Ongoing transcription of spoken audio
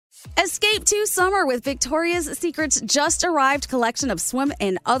Escape to summer with Victoria's Secret's just arrived collection of swim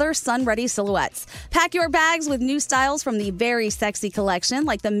and other sun-ready silhouettes. Pack your bags with new styles from the Very Sexy collection,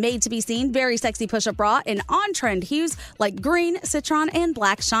 like the made-to-be-seen Very Sexy push-up bra in on-trend hues like green, citron, and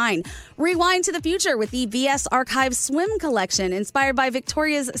black shine. Rewind to the future with the VS Archive swim collection, inspired by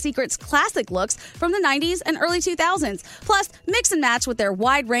Victoria's Secret's classic looks from the 90s and early 2000s. Plus, mix and match with their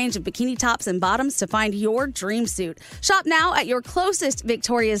wide range of bikini tops and bottoms to find your dream suit. Shop now at your closest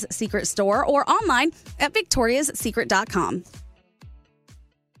Victoria's Secret store or online at victoriassecret.com.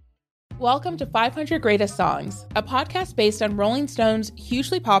 Welcome to 500 Greatest Songs, a podcast based on Rolling Stone's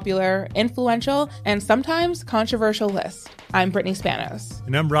hugely popular, influential, and sometimes controversial list. I'm Brittany Spanos.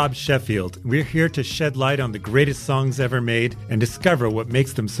 And I'm Rob Sheffield. We're here to shed light on the greatest songs ever made and discover what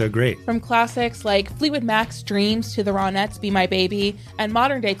makes them so great. From classics like Fleetwood Mac's Dreams to the Ronettes' Be My Baby, and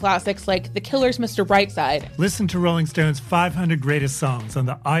modern-day classics like The Killer's Mr. Brightside. Listen to Rolling Stone's 500 Greatest Songs on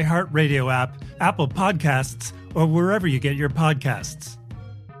the iHeartRadio app, Apple Podcasts, or wherever you get your podcasts.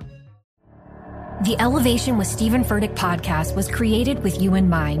 The Elevation with Stephen Furtick podcast was created with you in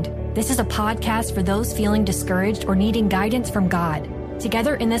mind. This is a podcast for those feeling discouraged or needing guidance from God.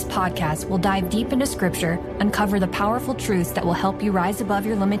 Together in this podcast, we'll dive deep into Scripture, uncover the powerful truths that will help you rise above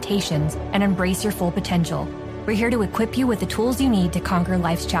your limitations and embrace your full potential. We're here to equip you with the tools you need to conquer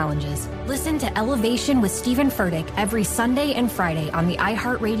life's challenges. Listen to Elevation with Stephen Furtick every Sunday and Friday on the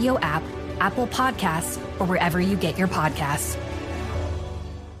iHeartRadio app, Apple Podcasts, or wherever you get your podcasts.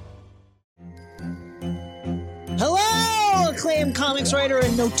 Hello, acclaimed comics writer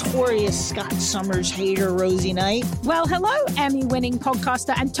and notorious Scott Summers hater, Rosie Knight. Well, hello, Emmy-winning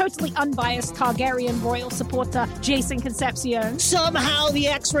podcaster and totally unbiased Targaryen royal supporter, Jason Concepcion. Somehow the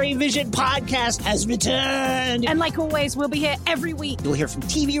X-Ray Vision podcast has returned. And like always, we'll be here every week. You'll hear from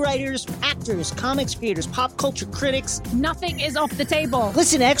TV writers, actors, comics creators, pop culture critics. Nothing is off the table.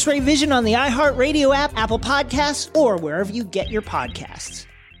 Listen to X-Ray Vision on the iHeartRadio app, Apple Podcasts, or wherever you get your podcasts.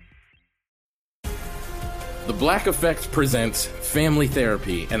 The Black Effect presents Family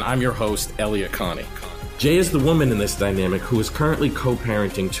Therapy, and I'm your host, Elliot Connie. Jay is the woman in this dynamic who is currently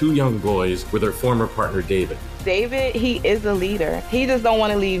co-parenting two young boys with her former partner, David. David, he is a leader. He just don't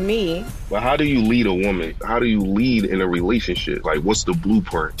want to leave me. Well, how do you lead a woman? How do you lead in a relationship? Like, what's the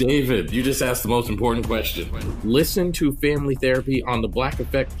blueprint? David, you just asked the most important question. Listen to Family Therapy on the Black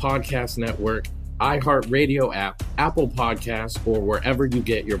Effect Podcast Network, iHeartRadio app, Apple Podcasts, or wherever you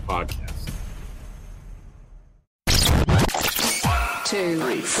get your podcasts. 2,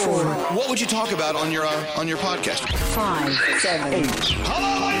 3, 4. What would you talk about on your podcast? 5, 7, 8.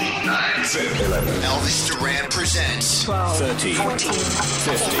 Hello, 9, 10, 11. Elvis Duran presents 12, 13, 14,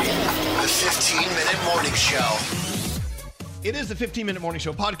 15. The 15-minute morning show. It is the 15-minute morning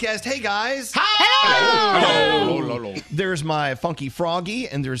show podcast. Hey guys! Hi! Hello! There's my Funky Froggy,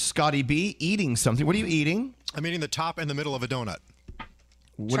 and there's Scotty B eating something. What are you eating? I'm eating the top and the middle of a donut.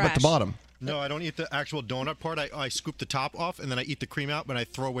 What about the bottom? No, I don't eat the actual donut part. I scoop the top off, and then I eat the cream out, but I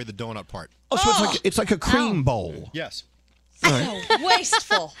throw away the donut part. Oh, so it's like a cream bowl. Yes. Right.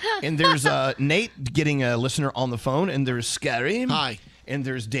 Wasteful. And there's Nate getting a listener on the phone, and there's Scary. Hi. And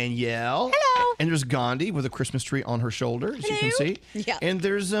there's Danielle. Hello. And there's Gandhi with a Christmas tree on her shoulder, as you can see. Yeah. And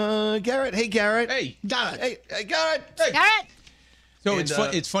there's Garrett. Hey, Garrett. Hey, Garrett. Hey, Garrett. Hey. Garrett. So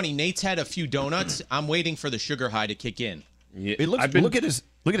it's funny. Nate's had a few donuts. I'm waiting for the sugar high to kick in. Yeah, look at his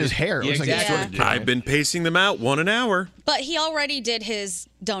hair. It looks like it's sort of I've been pacing them out 1 hour. But he already did his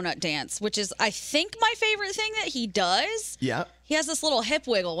donut dance, which is, I think, my favorite thing that he does. Yeah. He has this little hip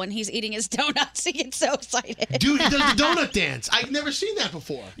wiggle when he's eating his donuts. He gets so excited. Dude, he does the donut dance. I've never seen that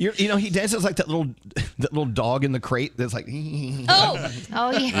before. He dances like that little dog in the crate that's like. Oh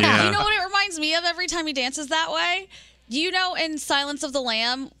yeah. You know what it reminds me of every time he dances that way? You know, in Silence of the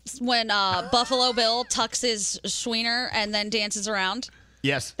Lamb, when Buffalo Bill tucks his schwiener and then dances around?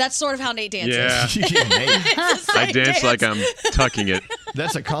 Yes. That's sort of how Nate dances. Yeah. I dance like I'm tucking it.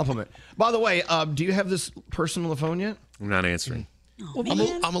 That's a compliment. By the way, do you have this person on the phone yet? I'm not answering. Well,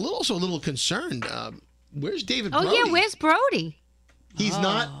 I'm also a little concerned. Where's David Brody? Oh, yeah, where's Brody? He's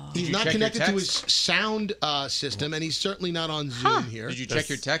not connected to his sound system, and he's certainly not on Zoom here. Did you check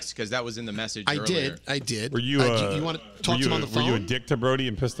your text? Because that was in the message earlier. I did. Were you want to talk to him on the phone? Were you a dick to Brody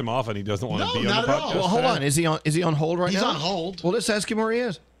and pissed him off and he doesn't want to be on the podcast? Well, hold on. Is he on hold right now? He's on hold. Well, let's ask him where he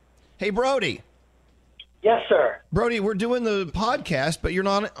is. Hey, Brody. Yes, sir. Brody, we're doing the podcast, but you're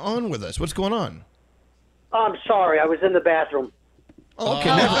not on with us. What's going on? I'm sorry. I was in the bathroom.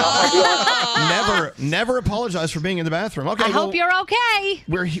 Okay, never apologize for being in the bathroom. Okay, I hope you're okay.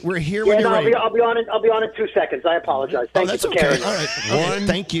 We're here Yeah, when you're ready. I'll be on in 2 seconds. I apologize. Thank that's you for okay. caring. All right. One,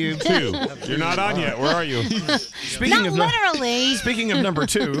 thank you. 2. You're not on yet. Where are you? Speaking of literally. Speaking of number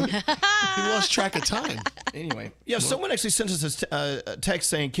 2, He lost track of time. Anyway, yeah, someone actually sent us a text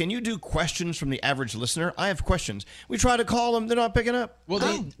saying, "Can you do questions from the average listener? I have questions." We try to call them; they're not picking up. Well,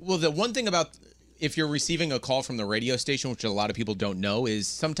 the one thing about if you're receiving a call from the radio station, which a lot of people don't know, is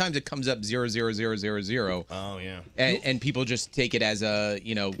sometimes it comes up 00000. Oh yeah, and people just take it as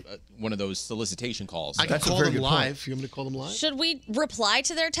one of those solicitation calls. I can call them live. You want me to call them live? Should we reply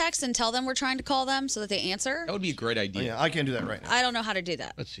to their text and tell them we're trying to call them so that they answer? That would be a great idea. Oh, yeah, I can do that right now. I don't know how to do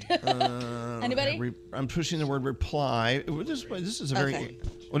that. Let's see. Anybody? I'm pushing the word reply. This is a very. Okay.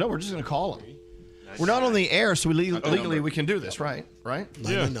 Well, no, we're just going to call them. We're not on the air, so legally we can do this, right? Right?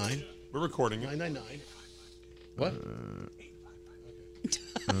 999. We're recording it. 999. What?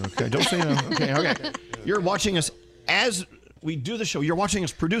 Okay, don't say no. Okay. You're watching us as we do the show. You're watching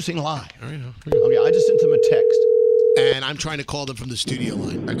us producing live. I know. Okay, I just sent them a text. And I'm trying to call them from the studio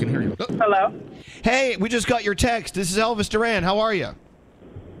line. I can hear you. Hello. Hey, we just got your text. This is Elvis Duran. How are you?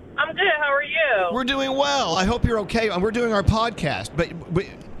 I'm good. How are you? We're doing well. I hope you're okay. We're doing our podcast, but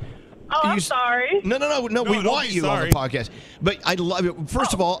I'm sorry. No. We want you on the podcast. But I love it.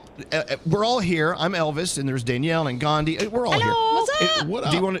 First of all, we're all here. I'm Elvis, and there's Danielle and Gandhi. We're all here. What's up? What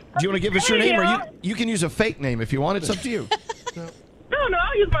up? Do you want to give us your name, or you can use a fake name if you want? It's up to you. No,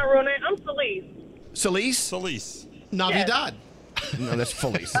 I'll use my real name. I'm Celise. Celise? Navidad. No, that's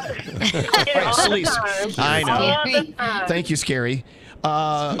Felice. Celise. I know. Thank you, Scary.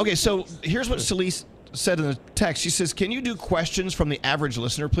 Okay, so here's what Celise said in the text. She says, "Can you do questions from the average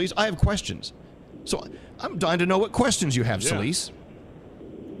listener, please? I have questions." So I'm dying to know what questions you have, Celise.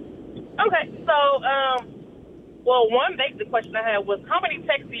 Okay, so, one basic question I had was, how many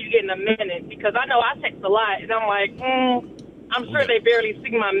texts do you get in a minute? Because I know I text a lot, and I'm like, I'm sure they barely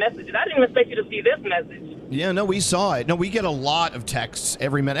see my messages. I didn't expect you to see this message. Yeah, no, we saw it. No, we get a lot of texts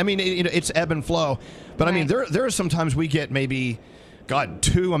every minute. I mean, it's ebb and flow. But I mean, there are sometimes we get maybe,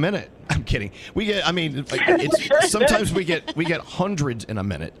 2 a minute. I'm kidding. We get, sometimes we get hundreds in a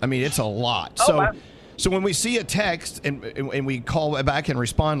minute. I mean, it's a lot. So when we see a text and we call back and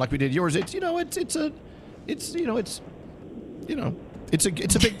respond like we did yours, it's a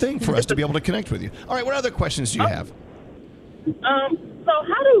big thing for us to be able to connect with you. All right, what other questions do you have? So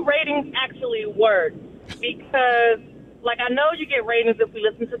how do ratings actually work? Because, I know you get ratings if we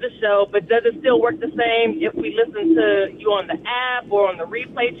listen to the show, but does it still work the same if we listen to you on the app or on the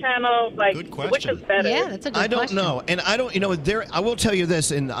replay channel? Good question. Which is better? Yeah, that's a good I don't question. know. And I don't, I will tell you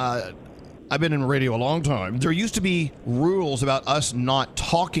this, and I've been in radio a long time. There used to be rules about us not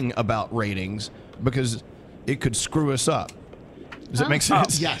talking about ratings because it could screw us up. Does that make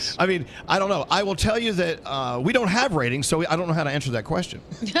sense? Yes. I mean, I don't know. I will tell you that we don't have ratings, so I don't know how to answer that question.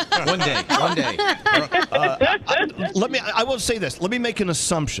 One day. I will say this. Let me make an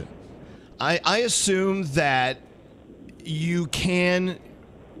assumption. I assume that you can.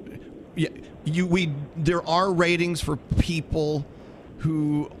 There are ratings for people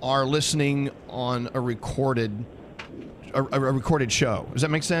who are listening on a recorded show. Does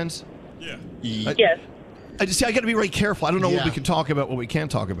that make sense? Yeah. Yes. I got to be very careful. I don't know what we can talk about, what we can't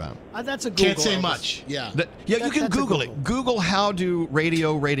talk about. That's a Google. Can't say Elvis. much. Yeah. You can Google it. Google how do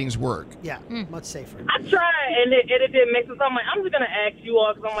radio ratings work. Yeah, much safer. I tried, and it didn't make sense. I'm like, I'm just going to ask you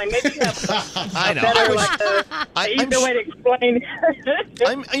all, because I'm like, maybe you have I know. easier way to explain it.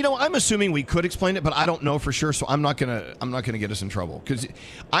 I'm assuming we could explain it, but I don't know for sure, so I'm not gonna get us in trouble, because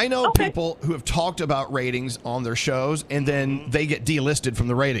I know people who have talked about ratings on their shows, and then they get delisted from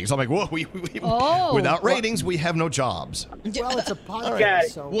the ratings. I'm like, whoa, without ratings, we have no jobs. Well, it's a podcast. Right.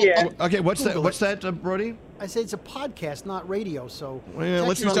 So okay, what's that, Brody? I say it's a podcast, not radio. So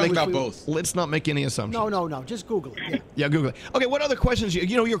let's not make any assumptions. No. Just Google it. Yeah, Google it. Okay, what other questions?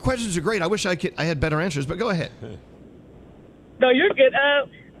 Your questions are great. I wish I had better answers, but go ahead. No, you're good.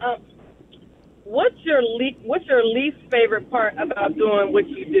 What's your least favorite part about doing what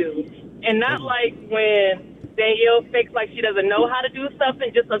you do? And not like when Danielle fakes like she doesn't know how to do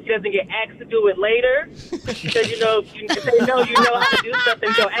something just so she doesn't get asked to do it later. Because, if they know you know how to do something,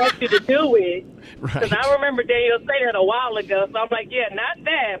 they'll ask you to do it. Because I remember Danielle saying that a while ago. So I'm like, yeah, not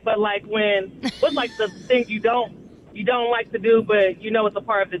that. But what's like the thing you don't like to do, but it's a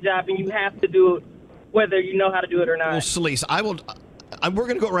part of the job and you have to do it whether you know how to do it or not? Well, Celise, we're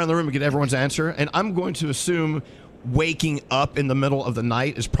going to go around the room and get everyone's answer, and I'm going to assume waking up in the middle of the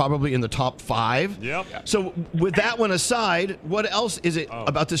night is probably in the top 5. Yep. So with that one aside, what else is it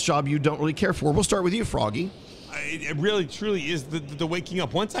about this job you don't really care for? We'll start with you, Froggy. It really, truly is the waking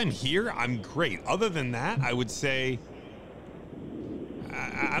up. Once I'm here, I'm great. Other than that, I would say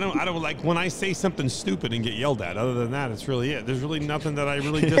I don't like when I say something stupid and get yelled at. Other than that, it's really it. There's really nothing that I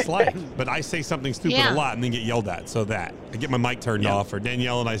really dislike. But I say something stupid a lot and then get yelled at. So that I get my mic turned off, or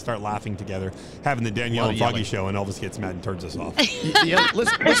Danielle and I start laughing together, having the Danielle and Froggy show, and Elvis gets mad and turns us off.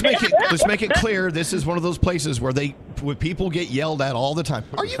 Let's make it clear. This is one of those places where people get yelled at all the time.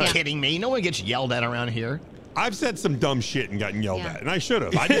 Are you kidding me? No one gets yelled at around here. I've said some dumb shit and gotten yelled at, and I should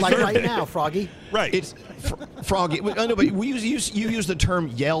have. I like right now, Froggy. Right. It's Froggy. I know, but you use the term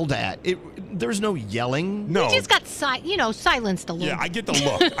yelled at. There's no yelling. No. You just got silenced a little. Yeah, I get the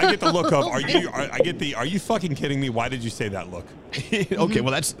look. I get the look of are you fucking kidding me? Why did you say that look? Okay,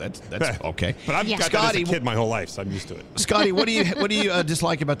 well that's okay. But I've got that as a kid my whole life, so I'm used to it. Scotty, what do you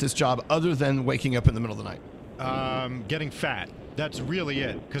dislike about this job other than waking up in the middle of the night? Getting fat. That's really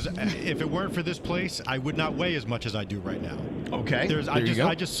it. Because if it weren't for this place, I would not weigh as much as I do right now. Okay.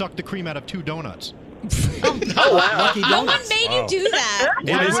 I just sucked the cream out of 2 donuts. Oh, wow. No one made you do that.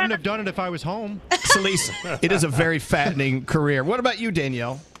 Well, I wouldn't have done it if I was home. Celise, it is a very fattening career. What about you,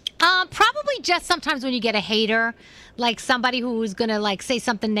 Danielle? Probably just sometimes when you get a hater, like somebody who's going to say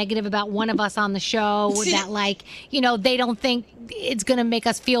something negative about one of us on the show that they don't think it's going to make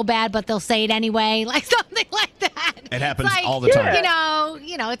us feel bad, but they'll say it anyway, like something like that. It happens all the time.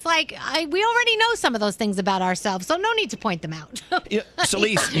 It's like we already know some of those things about ourselves, so no need to point them out.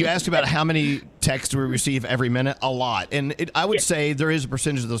 Celise, you asked about how many texts we receive every minute. A lot. And I would say there is a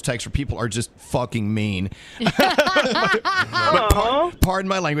percentage of those texts where people are just fucking mean. But pardon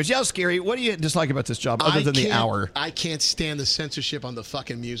my language. Yeah, Scary, what do you dislike about this job other than the hour? I can't stand the censorship on the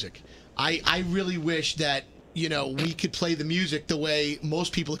fucking music. I really wish that, we could play the music the way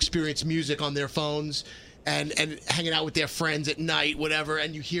most people experience music on their phones and hanging out with their friends at night, whatever,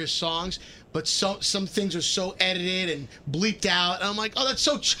 and you hear songs, but some things are so edited and bleeped out, and I'm like, oh, that's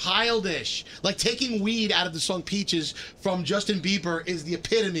so childish. Like taking weed out of the song Peaches from Justin Bieber is the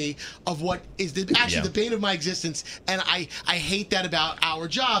epitome of what is the bane of my existence, and I hate that about our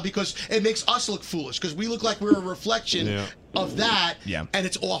job because it makes us look foolish because we look like we're a reflection of that, and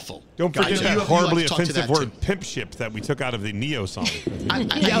it's awful. Don't forget that horribly offensive word "pimp ship" that we took out of the Neo song.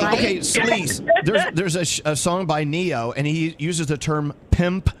 Okay, Celise, there's a song by Neo, and he uses the term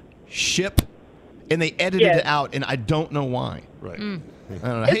 "pimp ship," and they edited it out, and I don't know why. Right. I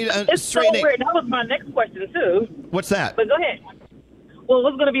don't know. Hey, it's so weird. That was my next question too. What's that? But go ahead. Well,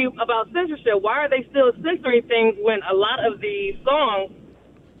 what's going to be about censorship? Why are they still censoring things when a lot of the songs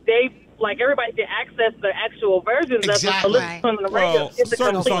everybody can access the actual versions of them to listen on the radio? Well,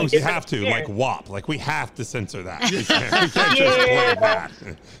 certain songs you have to, like WAP. Like, we have to censor that. We can't just play that.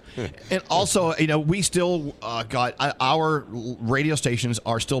 And also, we still got our radio stations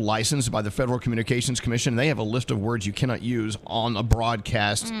are still licensed by the Federal Communications Commission. They have a list of words you cannot use on a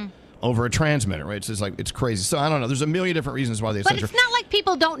broadcast over a transmitter, right? It's just it's crazy. So I don't know. There's a million different reasons why they censor. But it's not like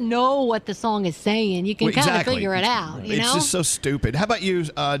people don't know what the song is saying. You can kind of figure it out. It's just so stupid. How about you,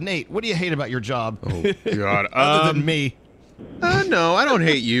 Nate? What do you hate about your job? Oh, God. Other than me. No, I don't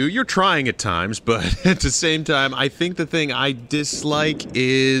hate you. You're trying at times, but at the same time, I think the thing I dislike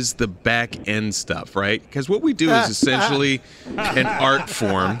is the back end stuff, right? Because what we do is essentially an art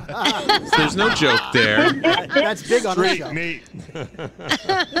form. So there's no joke there. That's big on the show. Nate.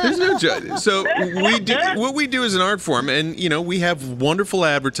 There's no joke. So what we do is an art form, and we have wonderful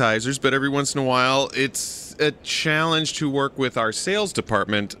advertisers, but every once in a while, it's a challenge to work with our sales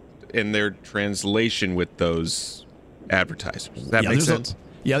department in their translation with those advertisers. Does that make sense?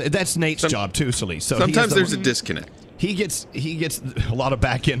 That's Nate's job too, Celise. So sometimes there's a disconnect. He gets a lot of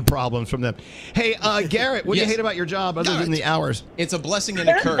back end problems from them. Hey, Garrett, what do you hate about your job other than the hours? It's a blessing and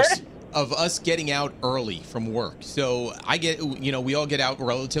a curse of us getting out early from work. So we all get out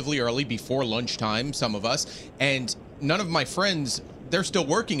relatively early before lunchtime, some of us, and none of my friends, they're still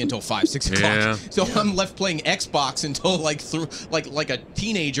working until 5, 6 o'clock. Yeah. So I'm left playing Xbox until like a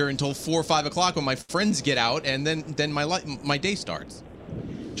teenager until 4 or 5 o'clock when my friends get out, and then my day starts.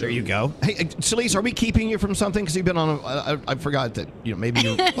 There you go. Hey, Celise, are we keeping you from something? Because you've been on I forgot that maybe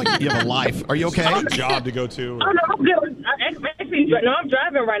you have a life. Are you okay? A job to go to? Oh, no, I'm good. Actually, I'm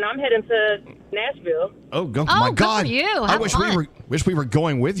driving right now. I'm heading to Nashville. Oh, my good God! for you. I wish we were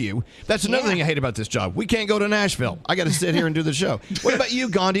going with you. That's another thing I hate about this job. We can't go to Nashville. I got to sit here and do the show. What about you,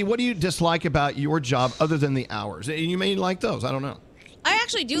 Gandhi? What do you dislike about your job other than the hours? And you may like those. I don't know. I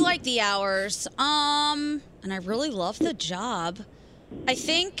actually do like the hours. And I really love the job. I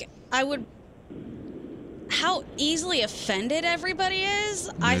think I would how easily offended everybody is.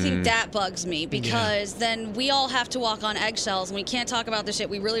 I think that bugs me because then we all have to walk on eggshells and we can't talk about the shit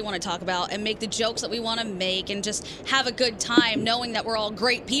we really want to talk about and make the jokes that we want to make and just have a good time knowing that we're all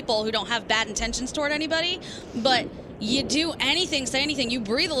great people who don't have bad intentions toward anybody. But you do anything, say anything, you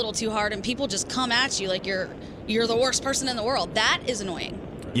breathe a little too hard and people just come at you like you're the worst person in the world. That is annoying.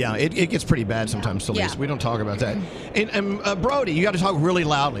 Yeah, it gets pretty bad sometimes, Celeste. Yeah. We don't talk about that. And Brody, you got to talk really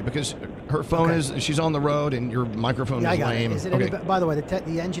loudly because her phone she's on the road and your microphone Yeah, I is got lame. it. Is it any, by the way,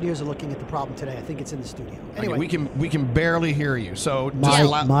 the engineers are looking at the problem today. I think it's in the studio. Anyway, Okay, we can barely hear you. So my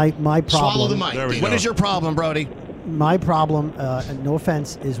problem. Swallow the mic. What is your problem, Brody? My problem, and no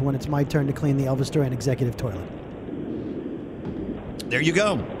offense, is when it's my turn to clean the Elvis Duran executive toilet. There you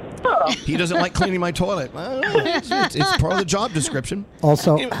go. He doesn't like cleaning my toilet. It's part of the job description.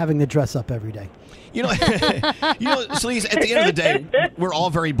 Also, having to dress up every day. You know, Celeste, at the end of the day, we're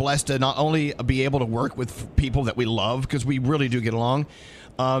all very blessed to not only be able to work with people that we love, because we really do get along.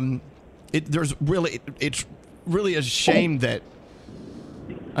 It's really a shame that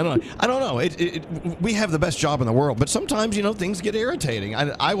I don't know. We have the best job in the world, but sometimes things get irritating.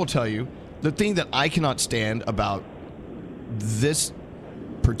 I will tell you, the thing that I cannot stand about this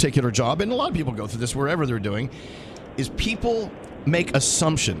particular job, and a lot of people go through this wherever they're doing, is people make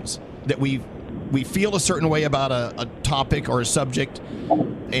assumptions that we feel a certain way about a topic or a subject,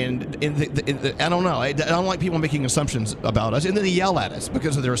 and I don't know. I don't like people making assumptions about us, and then they yell at us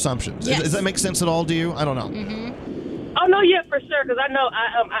because of their assumptions. Yes. Does that make sense at all to you? I don't know. Mm-hmm. Oh, no, yeah, for sure, because I know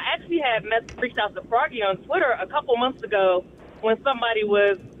I actually had reached out to Froggy on Twitter a couple months ago when they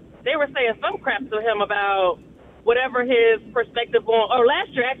were saying some crap to him about whatever his perspective on, or last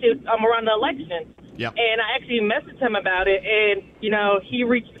year actually around the election. Yep. And I actually messaged him about it, and he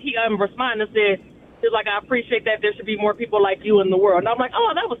responded and said, he's like, I appreciate that there should be more people like you in the world. And I'm like,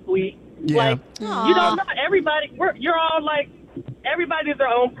 oh, that was sweet. Yeah. Like, not everybody, you're all like, everybody's their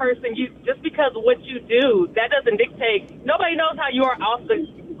own person. Just because of what you do, that doesn't dictate. Nobody knows how you are off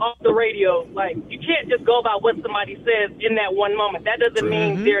the radio. Like, you can't just go about what somebody says in that one moment. That doesn't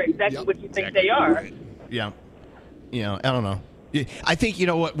mean they're exactly what you think they are. Yeah. I don't know. I think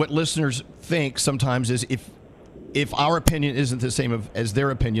what listeners think sometimes is if our opinion isn't the same as their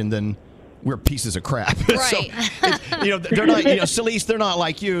opinion, then we're pieces of crap. Right. So, they're not, Celeste, they're not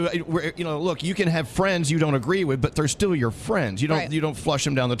like you. Look, you can have friends you don't agree with, but they're still your friends. You don't flush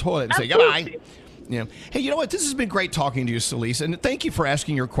them down the toilet and say, goodbye. Hey, you know what? This has been great talking to you, Celeste, and thank you for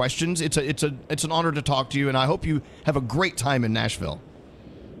asking your questions. It's an honor to talk to you, and I hope you have a great time in Nashville.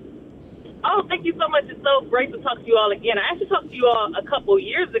 Oh, thank you so much. It's so great to talk to you all again. I actually talked to you all a couple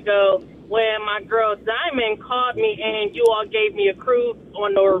years ago when my girl Diamond called me and you all gave me a cruise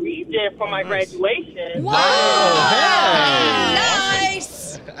on Norwegian for my graduation. Wow!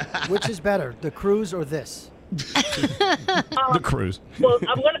 Nice! Which is better, the cruise or this? The cruise. Well,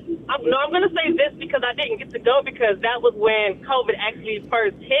 I'm gonna say this because I didn't get to go because that was when COVID actually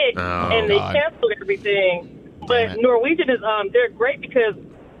first hit and they canceled everything. But Norwegian is they're great because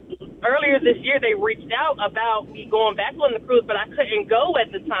earlier this year they reached out about me going back on the cruise, but I couldn't go at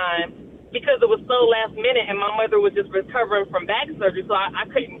the time because it was so last minute and my mother was just recovering from back surgery, so I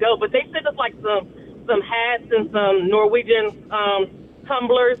couldn't go. But they sent us like some hats and some Norwegian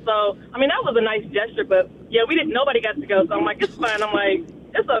tumblers. So I mean that was a nice gesture, but yeah, nobody got to go. So I'm like, it's fine. I'm like,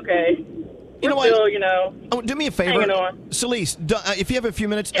 it's okay. Still, do me a favor, Celeste. If you have a few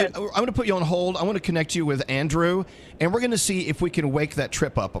minutes, I'm going to put you on hold. I want to connect you with Andrew, and we're going to see if we can wake that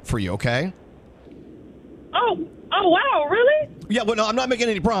trip up for you. Okay? Oh wow, really? Yeah. Well, no, I'm not making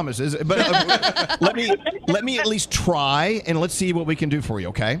any promises, but let me at least try, and let's see what we can do for you.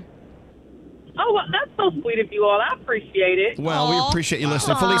 Okay? Oh, well, that's so sweet of you all. I appreciate it. Well, we appreciate you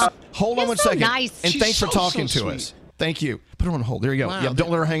listening, Felice. Hold on one second, nice. and She's thanks for talking to us. Thank you. Put her on hold. There you go. Wow, yeah, don't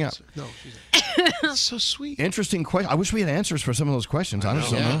let her hang up. No, that's so sweet. Interesting question. I wish we had answers for some of those questions. I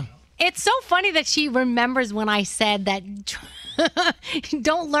don't know. It's so funny that she remembers when I said that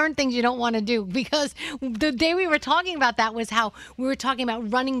don't learn things you don't want to do, because the day we were talking about that was how we were talking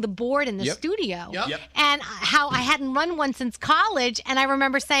about running the board in the studio and how I hadn't run one since college. And I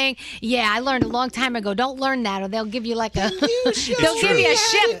remember saying, yeah, I learned a long time ago, don't learn that or they'll give you like they'll give you a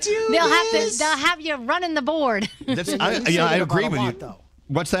shift. They'll have you running the board. I agree with you. Though.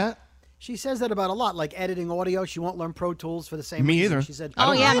 What's that? She says that about a lot, like editing audio. She won't learn Pro Tools for the same Me reason. either. She said,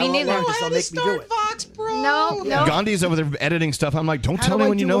 me neither. They'll make me do it. Vox Pro. No. Gandhi's over there editing stuff. I'm like, don't How tell do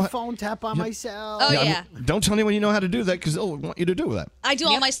anyone you know. a phone tap on myself. Oh, yeah. Don't tell anyone you know how to do that because they'll want you to do that. I do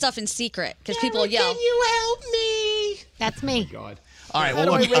all my stuff in secret because people yell. Can you help me? That's me. God. All right. How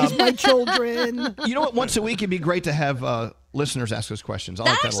Well, do look, I raise my children? you know what? Once a week, it'd be great to have listeners ask us questions. I That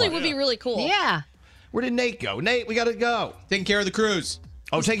like that a actually lot. would be really cool. Yeah. Where did Nate go? Nate, we got to go. Taking care of the cruise.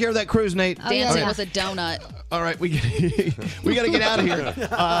 Oh, take care of that cruise, Nate. Dancing with a donut. All right, we got to get out of here.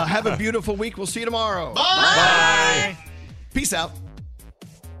 Have a beautiful week. We'll see you tomorrow. Bye. Peace out.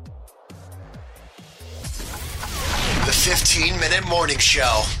 The 15-minute morning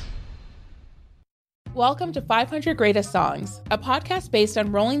show. Welcome to 500 Greatest Songs, a podcast based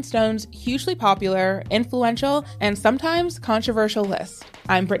on Rolling Stone's hugely popular, influential, and sometimes controversial list.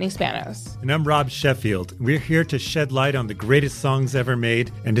 I'm Brittany Spanos. And I'm Rob Sheffield. We're here to shed light on the greatest songs ever made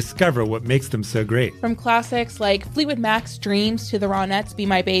and discover what makes them so great. From classics like Fleetwood Mac's Dreams to the Ronettes' Be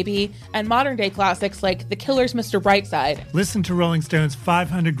My Baby, and modern-day classics like The Killers' Mr. Brightside. Listen to Rolling Stone's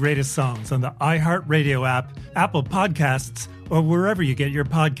 500 Greatest Songs on the iHeartRadio app, Apple Podcasts, or wherever you get your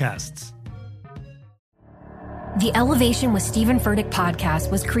podcasts. The Elevation with Stephen Furtick podcast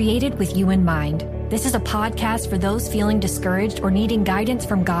was created with you in mind. This is a podcast for those feeling discouraged or needing guidance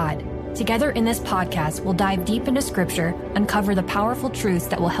from God. Together in this podcast, we'll dive deep into Scripture, uncover the powerful truths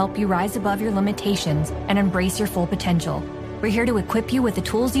that will help you rise above your limitations and embrace your full potential. We're here to equip you with the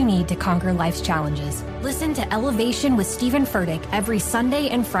tools you need to conquer life's challenges. Listen to Elevation with Stephen Furtick every Sunday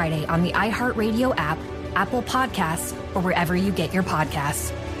and Friday on the iHeartRadio app, Apple Podcasts, or wherever you get your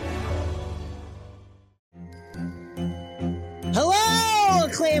podcasts. Hello,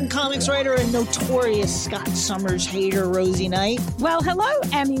 acclaimed comics writer and notorious Scott Summers hater, Rosie Knight. Well, hello,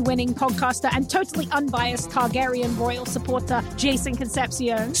 Emmy-winning podcaster and totally unbiased Targaryen royal supporter, Jason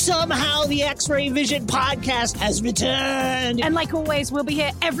Concepcion. Somehow the X-Ray Vision podcast has returned. And like always, we'll be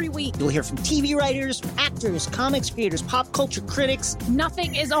here every week. You'll hear from TV writers, actors, comics creators, pop culture critics.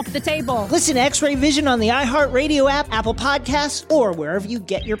 Nothing is off the table. Listen to X-Ray Vision on the iHeartRadio app, Apple Podcasts, or wherever you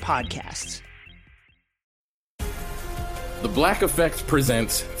get your podcasts. The Black Effect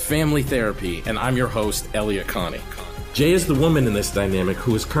presents Family Therapy, and I'm your host, Elliot Connie. Jay is the woman in this dynamic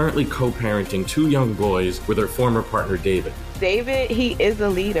who is currently co-parenting 2 young boys with her former partner, David. David, he is a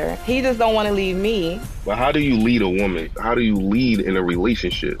leader. He just don't want to leave me. But how do you lead a woman? How do you lead in a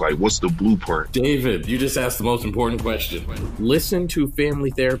relationship? Like, what's the blueprint? David, you just asked the most important question. Listen to Family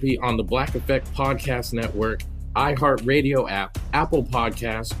Therapy on the Black Effect Podcast Network, iHeartRadio app, Apple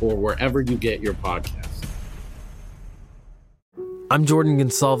Podcasts, or wherever you get your podcasts. I'm Jordan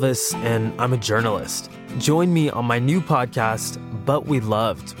Gonsalves, and I'm a journalist. Join me on my new podcast, But We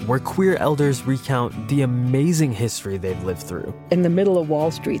Loved, where queer elders recount the amazing history they've lived through. In the middle of Wall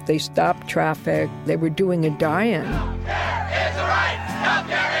Street, they stopped traffic. They were doing a die-in.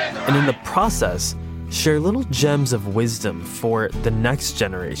 And in the process, share little gems of wisdom for the next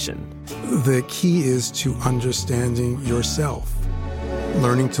generation. The key is to understanding yourself,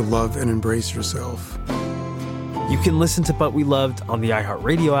 learning to love and embrace yourself. You can listen to But We Loved on the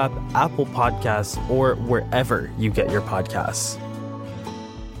iHeartRadio app, Apple Podcasts, or wherever you get your podcasts.